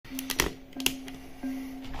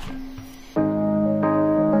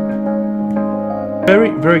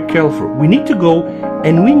very careful. We need to go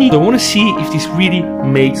and I want to see if this really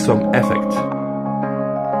made some effect.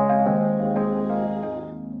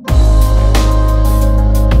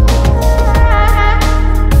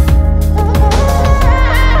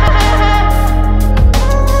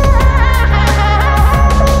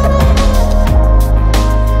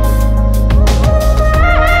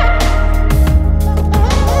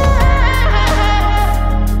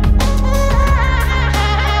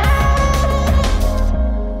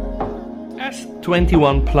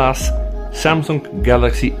 S21 Plus, Samsung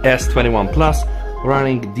Galaxy S21 Plus,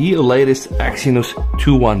 running the latest Exynos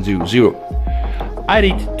 2100. I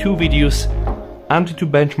did 2 videos to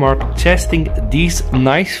benchmark testing this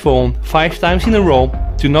nice phone 5 times in a row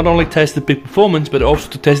to not only test the peak performance but also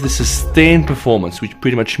to test the sustained performance, which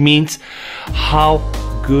pretty much means how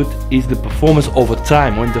good is the performance over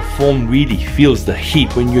time when the phone really feels the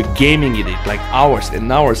heat, when you're gaming in it like hours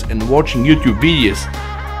and hours and watching YouTube videos,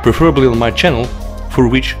 preferably on my channel, for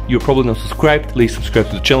which you're probably not subscribed. Please subscribe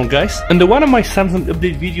to the channel, guys. And one of my Samsung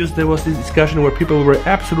update videos, there was this discussion where people were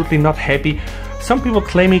absolutely not happy. Some people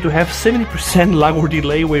claiming to have 70% lag or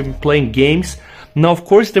delay when playing games. Now, of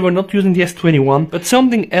course, they were not using the S21, but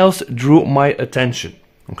something else drew my attention.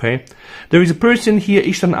 Okay, there is a person here,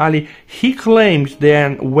 Ishtan Ali. He claims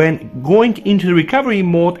that when going into the recovery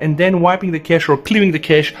mode and then wiping the cache or clearing the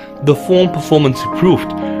cache, the phone performance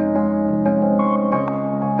improved.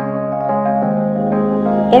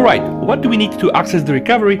 Alright, what do we need to access the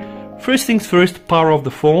recovery? First things first, power off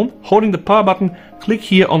the phone. Holding the power button, click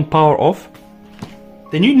here on power off.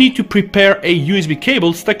 Then you need to prepare a USB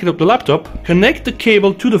cable, stick it up the laptop, connect the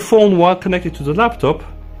cable to the phone while connected to the laptop.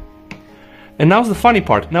 And now's the funny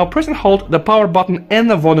part. Now press and hold the power button and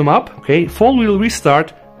the volume up. Okay, phone will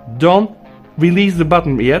restart. Don't release the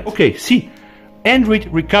button yet. Okay, see, Android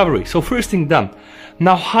recovery. So first thing done.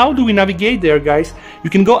 Now, how do we navigate there, guys? You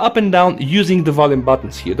can go up and down using the volume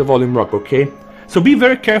buttons here, the volume rock, okay? So be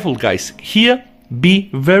very careful, guys. Here, be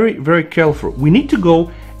very careful. We need to go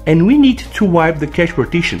and we need to wipe the cache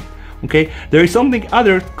partition, okay? There is something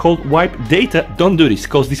other called wipe data. Don't do this,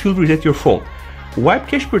 because this will reset your phone. Wipe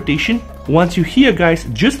cache partition. Once you here, guys,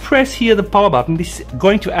 just press here the power button. This is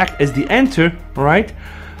going to act as the enter, right?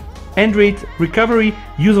 Android recovery,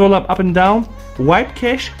 use volume up and down. Wipe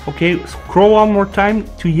cache, okay, scroll one more time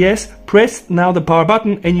to yes, press now the power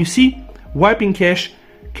button and you see wiping cache,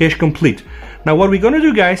 cache complete. Now what we're gonna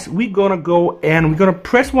do, guys, we're gonna go and we're gonna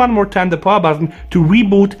press one more time the power button to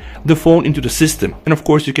reboot the phone into the system. And of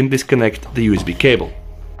course you can disconnect the USB cable.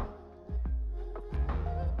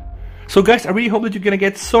 So guys, I really hope that you're gonna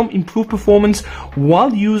get some improved performance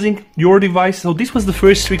while using your device. So this was the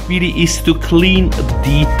first trick, really, is to clean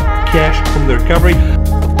the cache from the recovery.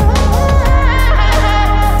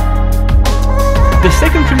 The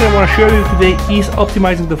second trick that I want to share with you today is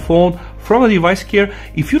optimizing the phone from the device care.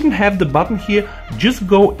 If you don't have the button here, just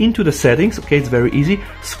go into the settings, okay, it's very easy.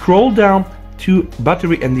 Scroll down to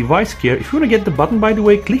battery and device care. If you want to get the button, by the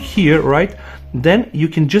way, click here, right? Then you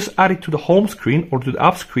can just add it to the home screen or to the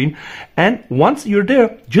app screen. And once you're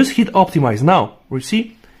there, just hit optimize now. You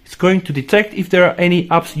see? It's going to detect if there are any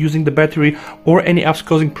apps using the battery or any apps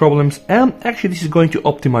causing problems, and actually this is going to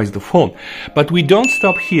optimize the phone. But we don't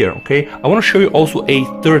stop here, okay? I want to show you also a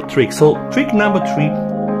third trick. So trick number 3,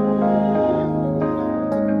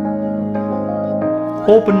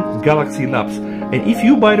 open Galaxy Labs. And if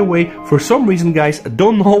you, by the way, for some reason, guys,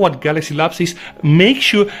 don't know what Galaxy Labs is, make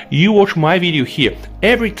sure you watch my video here.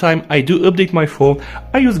 Every time I do update my phone,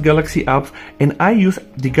 I use Galaxy apps and I use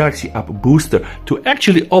the Galaxy App Booster to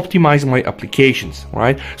actually optimize my applications,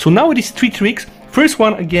 right? So now it is 3 tricks. First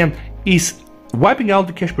one, again, is wiping out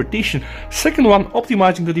the cache partition. Second one,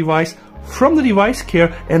 optimizing the device from the device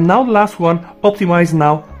care, and now the last one, optimize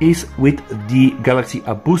now, is with the Galaxy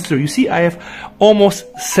App Booster. You see, I have almost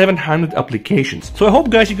 700 applications. So I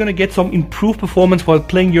hope, guys, you're gonna get some improved performance while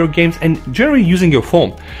playing your games and generally using your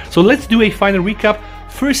phone. So let's do a final recap.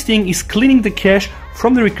 First thing is cleaning the cache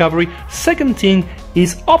from the recovery. Second thing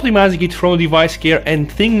is optimizing it from the device care, and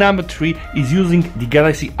thing number 3 is using the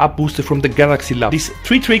Galaxy App Booster from the Galaxy Lab. These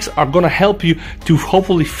 3 tricks are gonna help you to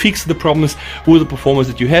hopefully fix the problems with the performance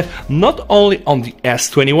that you have, not only on the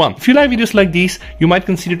S21. If you like videos like these, you might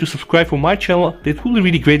consider to subscribe for my channel. That will be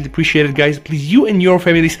really greatly appreciated, guys. Please, you and your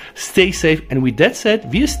families stay safe, and with that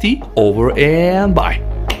said, VST over and bye.